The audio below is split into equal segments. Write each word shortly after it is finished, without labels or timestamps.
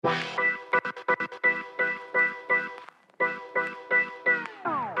Hello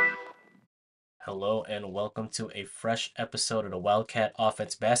and welcome to a fresh episode of the Wildcat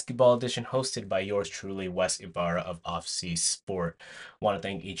Offense Basketball Edition hosted by yours truly, Wes Ibarra of Offsea Sport. I want to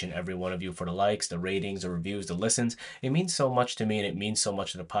thank each and every one of you for the likes, the ratings, the reviews, the listens. It means so much to me and it means so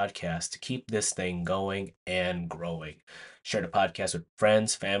much to the podcast to keep this thing going and growing. Share the podcast with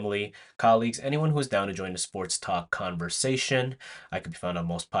friends, family, colleagues, anyone who's down to join the sports talk conversation. I can be found on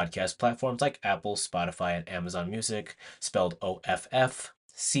most podcast platforms like Apple, Spotify, and Amazon Music, spelled OFFCIESPORT.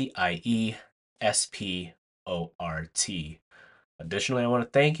 Additionally, I want to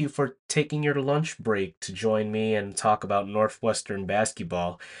thank you for taking your lunch break to join me and talk about Northwestern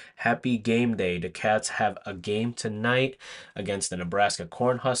basketball. Happy game day. The Cats have a game tonight against the Nebraska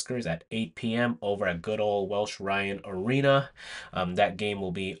Cornhuskers at 8 p.m. over at good old Welsh Ryan Arena. That game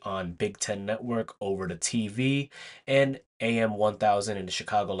will be on Big Ten Network over the TV and AM 1000 in the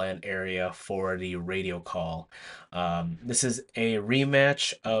Chicagoland area for the radio call. This is a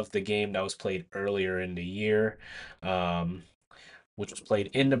rematch of the game that was played earlier in the year. Which was played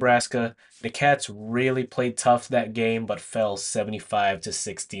in Nebraska. The Cats really played tough that game, but fell 75 to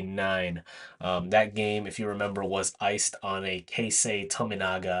 69. That game, if you remember, was iced on a Keisei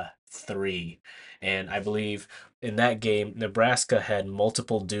Tominaga three. And I believe in that game, Nebraska had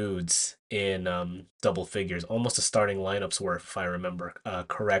multiple dudes in double figures, almost the starting lineups were, if I remember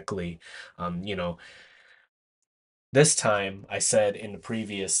correctly. Um, you know, this time, I said in the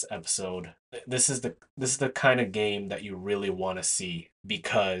previous episode, this is the kind of game that you really want to see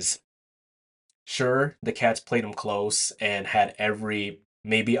because sure, the Cats played them close and had every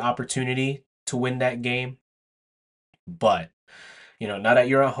maybe opportunity to win that game, but now that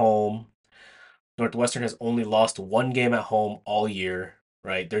you're at home, Northwestern has only lost one game at home all year,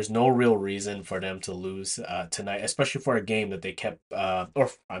 right? There's no real reason for them to lose tonight, especially for a game that they kept, or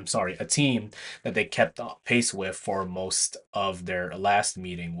I'm sorry, a team that they kept pace with for most of their last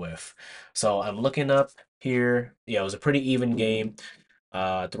meeting with. So I'm looking up here. Yeah, it was a pretty even game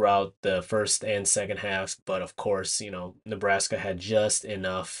throughout the first and second halves, but of course, Nebraska had just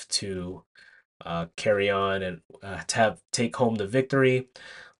enough to carry on and take home the victory.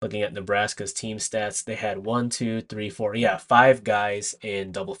 Looking at Nebraska's team stats, they had one, two, three, four, yeah, five guys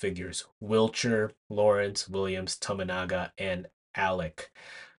in double figures: Wilcher, Lawrence, Williams, Tominaga, and Alec.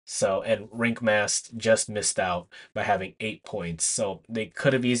 So, and Rinkmast just missed out by having 8 points. So they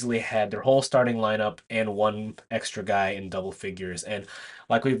could have easily had their whole starting lineup and one extra guy in double figures. And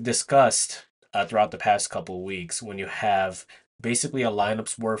like we've discussed throughout the past couple of weeks, when you have basically a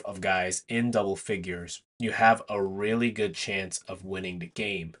lineup's worth of guys in double figures, you have a really good chance of winning the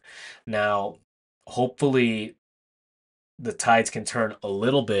game. Now, hopefully, the tides can turn a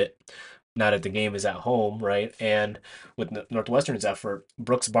little bit now that the game is at home, right? And with Northwestern's effort,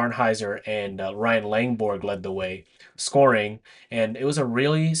 Brooks Barnheiser and Ryan Langborg led the way, scoring, and it was a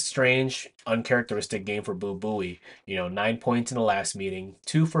really strange, uncharacteristic game for Boo Buie. 9 points in the last meeting,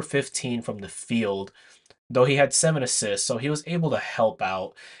 2 for 15 from the field, though he had 7 assists, so he was able to help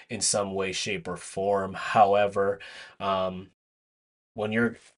out in some way, shape, or form. However, um, when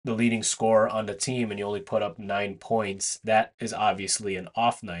you're the leading scorer on the team and you only put up 9 points, that is obviously an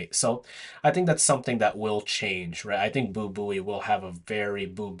off night. So I think that's something that will change, right? I think Boo Buie will have a very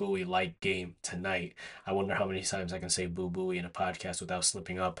Boo Buie like game tonight. I wonder how many times I can say Boo Buie in a podcast without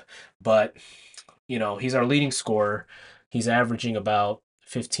slipping up. But, he's our leading scorer. He's averaging about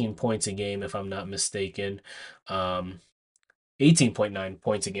 15 points a game, if I'm not mistaken. Um, 18.9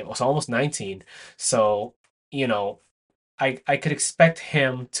 points a game. It's almost 19. So, you know, I could expect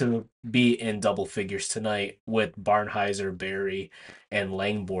him to be in double figures tonight with Barnheiser, Berry, and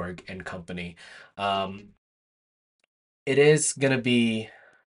Langborg and company. Um, it is gonna be,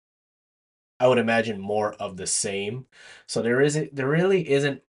 I would imagine, more of the same. So there really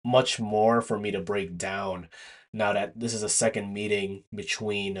isn't much more for me to break down now that this is a second meeting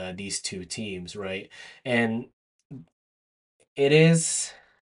between these two teams, right? And it is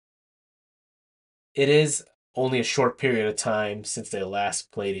it is only a short period of time since they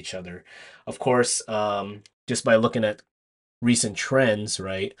last played each other. Of course, just by looking at recent trends,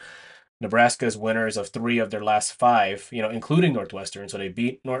 right? Nebraska's winners of three of their last five, including Northwestern. So they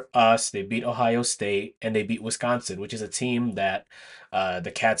beat us, they beat Ohio State, and they beat Wisconsin, which is a team that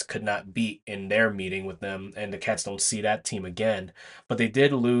the Cats could not beat in their meeting with them, and the Cats don't see that team again. But they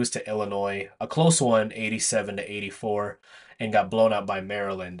did lose to Illinois, a close one, 87 to 84, and got blown out by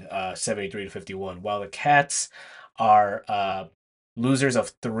Maryland, 73 to 51. While the Cats are losers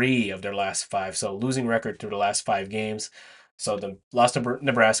of three of their last five, so losing record through the last 5 games. So the lost to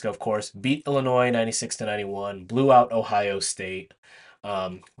Nebraska, of course, beat Illinois 96 to 91, blew out Ohio State,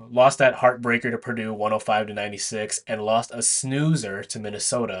 Lost that heartbreaker to Purdue 105-96 and lost a snoozer to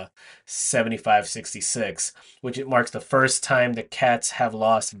Minnesota 75-66, which it marks the first time the Cats have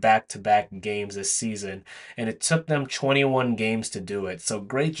lost back-to-back games this season, and it took them 21 games to do it. So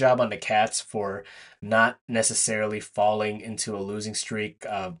great job on the Cats for not necessarily falling into a losing streak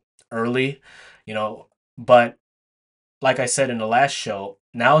early, you know, but like I said in the last show,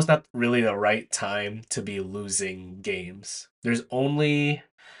 now is not really the right time to be losing games. There's only,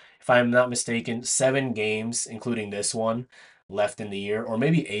 if I'm not mistaken, 7 games, including this one, left in the year, or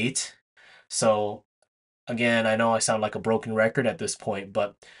maybe 8. So, again, I know I sound like a broken record at this point,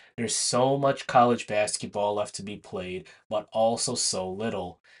 but there's so much college basketball left to be played, but also so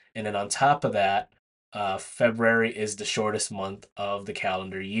little. And then on top of that, February is the shortest month of the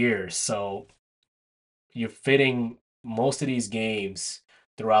calendar year. So, you're fitting most of these games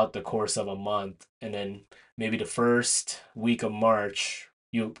throughout the course of a month, and then maybe the first week of March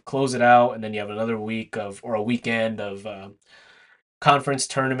you close it out, and then you have another week of or a weekend of conference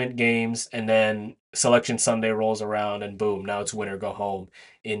tournament games, and then Selection Sunday rolls around, and boom, now it's win or go home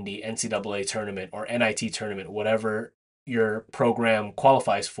in the NCAA tournament or NIT tournament, whatever your program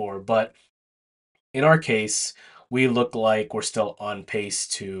qualifies for. But in our case, we look like we're still on pace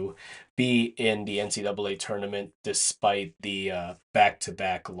to be in the NCAA tournament despite the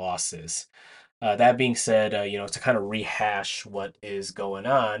back-to-back losses. That being said, to kind of rehash what is going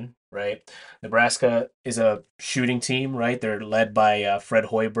on, right? Nebraska is a shooting team, right? They're led by Fred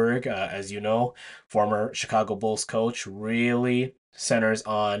Hoiberg, as you know, former Chicago Bulls coach, really centers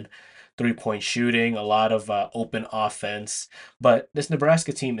on three-point shooting, a lot of open offense. But this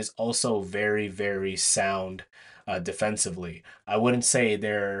Nebraska team is also very, very sound defensively. I wouldn't say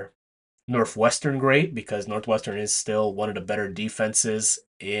they're Northwestern great because Northwestern is still one of the better defenses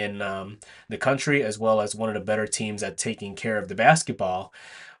in the country, as well as one of the better teams at taking care of the basketball.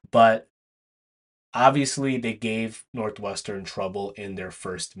 But obviously, they gave Northwestern trouble in their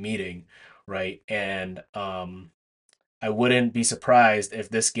first meeting, right? And I wouldn't be surprised if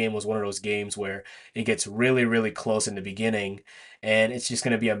this game was one of those games where it gets really, really close in the beginning, and it's just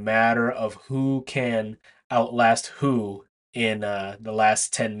going to be a matter of who can outlast who in the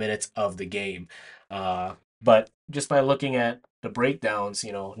last 10 minutes of the game. But just by looking at the breakdowns,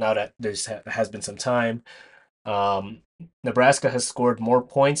 now that there's has been some time, um, Nebraska has scored more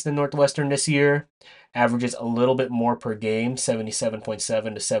points than Northwestern this year, averages a little bit more per game,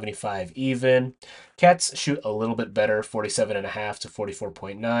 77.7 to 75 even. Cats shoot a little bit better, 47.5 to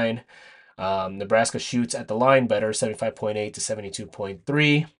 44.9. Nebraska shoots at the line better, 75.8 to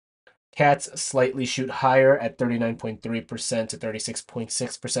 72.3. Cats slightly shoot higher at 39.3% to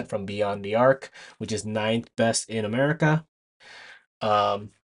 36.6% from beyond the arc, which is ninth best in America. Um,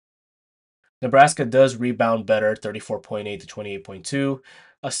 Nebraska does rebound better, 34.8 to 28.2.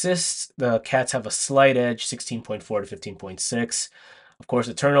 Assists, the Cats have a slight edge, 16.4 to 15.6. Of course,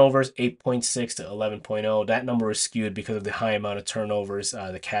 the turnovers, 8.6 to 11.0. That number is skewed because of the high amount of turnovers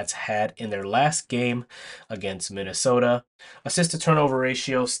the Cats had in their last game against Minnesota. Assist to turnover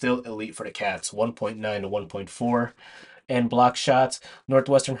ratio, still elite for the Cats, 1.9 to 1.4. And block shots,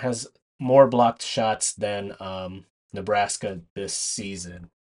 Northwestern has more blocked shots than Nebraska this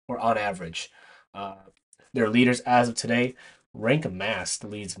season, or on average. Uh, their leaders as of today, Rank Mast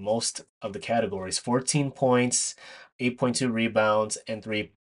leads most of the categories, 14 points, 8.2 rebounds, and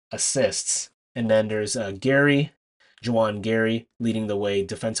 3 assists. And then there's Juwan Gary, leading the way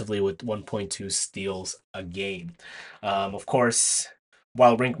defensively with 1.2 steals a game. Of course,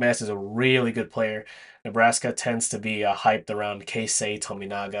 while Rink Mast is a really good player, Nebraska tends to be hyped around Keisei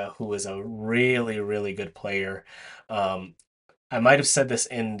Tominaga, who is a really, really good player. Um, I might have said this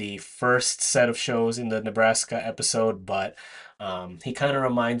in the first set of shows in the Nebraska episode, but he kind of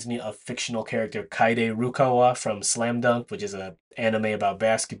reminds me of fictional character Kaide Rukawa from Slam Dunk, which is a anime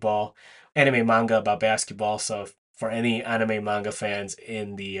manga about basketball. So for any anime manga fans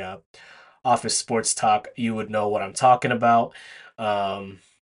in the Office Sports Talk, you would know what I'm talking about. Um,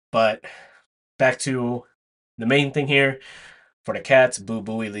 but back to the main thing here. For the Cats, Boo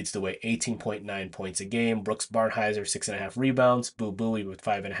Buie leads the way, 18.9 points a game. Brooks Barnheiser, 6.5 rebounds. Boo Buie with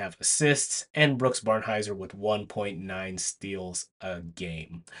 5.5 assists. And Brooks Barnheiser with 1.9 steals a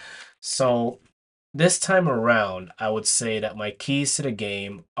game. So this time around, I would say that my keys to the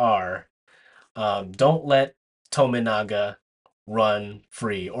game are don't let Tominaga run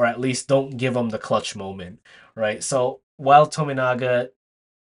free, or at least don't give him the clutch moment, right? So while Tominaga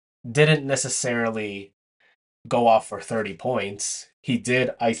didn't necessarily go off for 30 points, he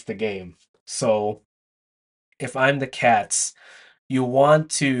did ice the game. So if I'm the Cats, you want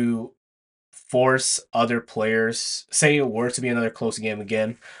to force other players, say it were to be another close game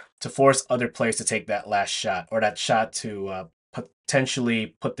again, to force other players to take that last shot or that shot to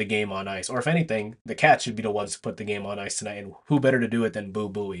potentially put the game on ice. Or if anything, the Cats should be the ones to put the game on ice tonight. And who better to do it than Boo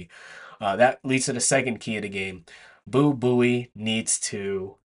Buie? That leads to the second key of the game. Boo Buie needs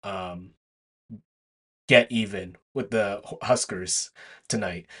to um, get even with the Huskers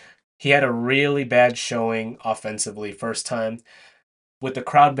tonight. He had a really bad showing offensively first time. With the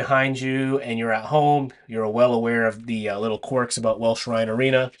crowd behind you and you're at home, you're well aware of the little quirks about Welsh Ryan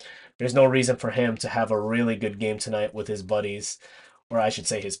Arena. There's no reason for him to have a really good game tonight with his buddies, or I should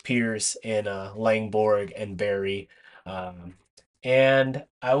say his peers in Langborg and Barry. Um, and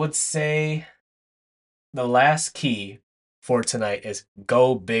I would say the last key for tonight is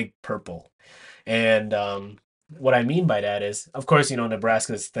go big purple. And what I mean by that is, of course,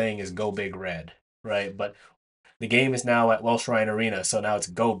 Nebraska's thing is go big red, right? But the game is now at Welsh Ryan Arena, so now it's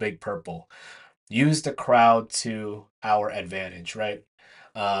go big purple. Use the crowd to our advantage, right?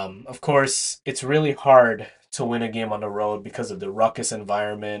 Of course, it's really hard to win a game on the road because of the ruckus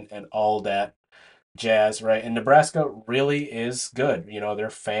environment and all that jazz, right? And Nebraska really is good.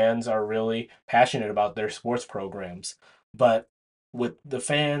 Their fans are really passionate about their sports programs. But with the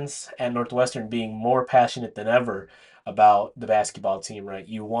fans at Northwestern being more passionate than ever about the basketball team, right?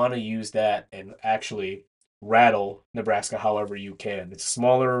 You want to use that and actually rattle Nebraska however you can. It's a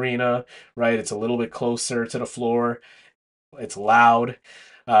smaller arena, right? It's a little bit closer to the floor. It's loud,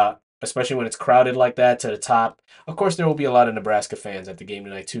 uh, especially when it's crowded like that to the top. Of course, there will be a lot of Nebraska fans at the game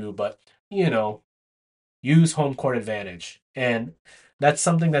tonight too, but you know, use home court advantage. And that's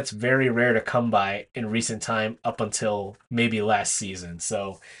something that's very rare to come by in recent time up until maybe last season.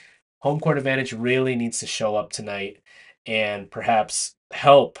 So home court advantage really needs to show up tonight and perhaps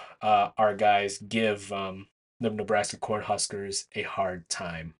help our guys give the Nebraska Cornhuskers a hard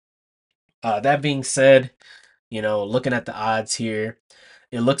time. That being said, looking at the odds here,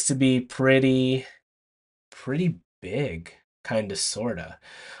 it looks to be pretty big, kind of, sorta.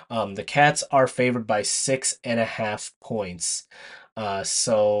 The Cats are favored by 6.5 points.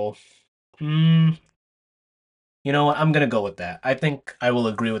 So, mm, you know what? I'm gonna go with that. I think I will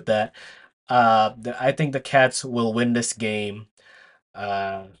agree with that. I think the Cats will win this game,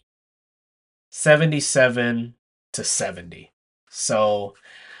 uh, 77-70. So,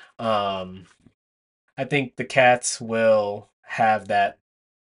 um, I think the Cats will have that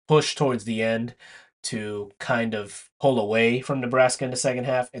push towards the end to kind of pull away from Nebraska in the second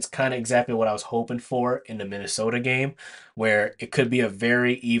half. It's kind of exactly what I was hoping for in the Minnesota game, where it could be a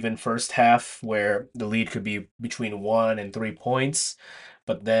very even first half where the lead could be between 1 and 3 points,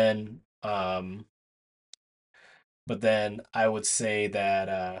 but then I would say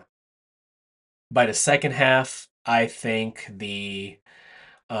that by the second half, I think the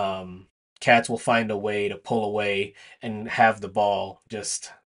um, Cats will find a way to pull away and have the ball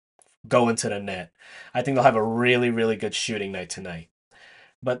just go into the net. I think they'll have a really, really good shooting night tonight.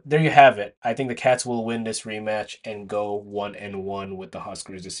 But there you have it. I think the Cats will win this rematch and go 1-1 with the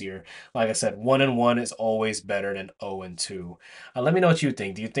Huskers this year. Like I said, 1-1 is always better than 0-2. Let me know what you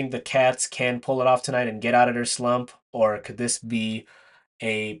think. Do you think the Cats can pull it off tonight and get out of their slump, or could this be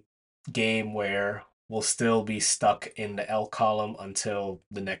a game where we'll still be stuck in the L column until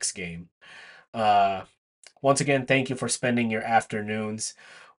the next game? Uh, Once again, thank you for spending your afternoons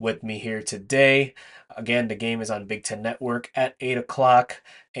with me here today. Again, the game is on Big Ten Network at 8 o'clock,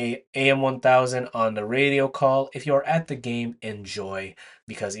 AM 1000 on the radio call. If you're at the game, enjoy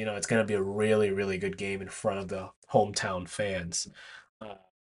because, it's going to be a really, really good game in front of the hometown fans. Uh,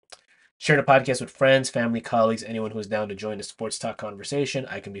 Share the podcast with friends, family, colleagues, anyone who is down to join the sports talk conversation.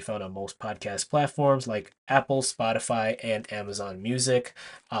 I can be found on most podcast platforms like Apple, Spotify, and Amazon Music.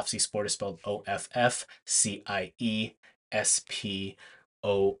 Offsie Sport is spelled OFFCIESPORT.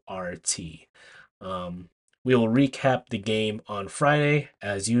 Um, we will recap the game on Friday,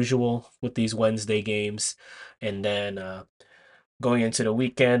 as usual, with these Wednesday games. And then going into the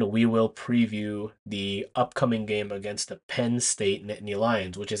weekend, we will preview the upcoming game against the Penn State Nittany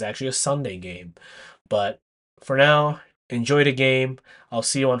Lions, which is actually a Sunday game. But for now, enjoy the game. I'll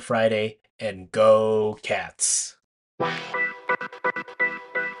see you on Friday, and go Cats.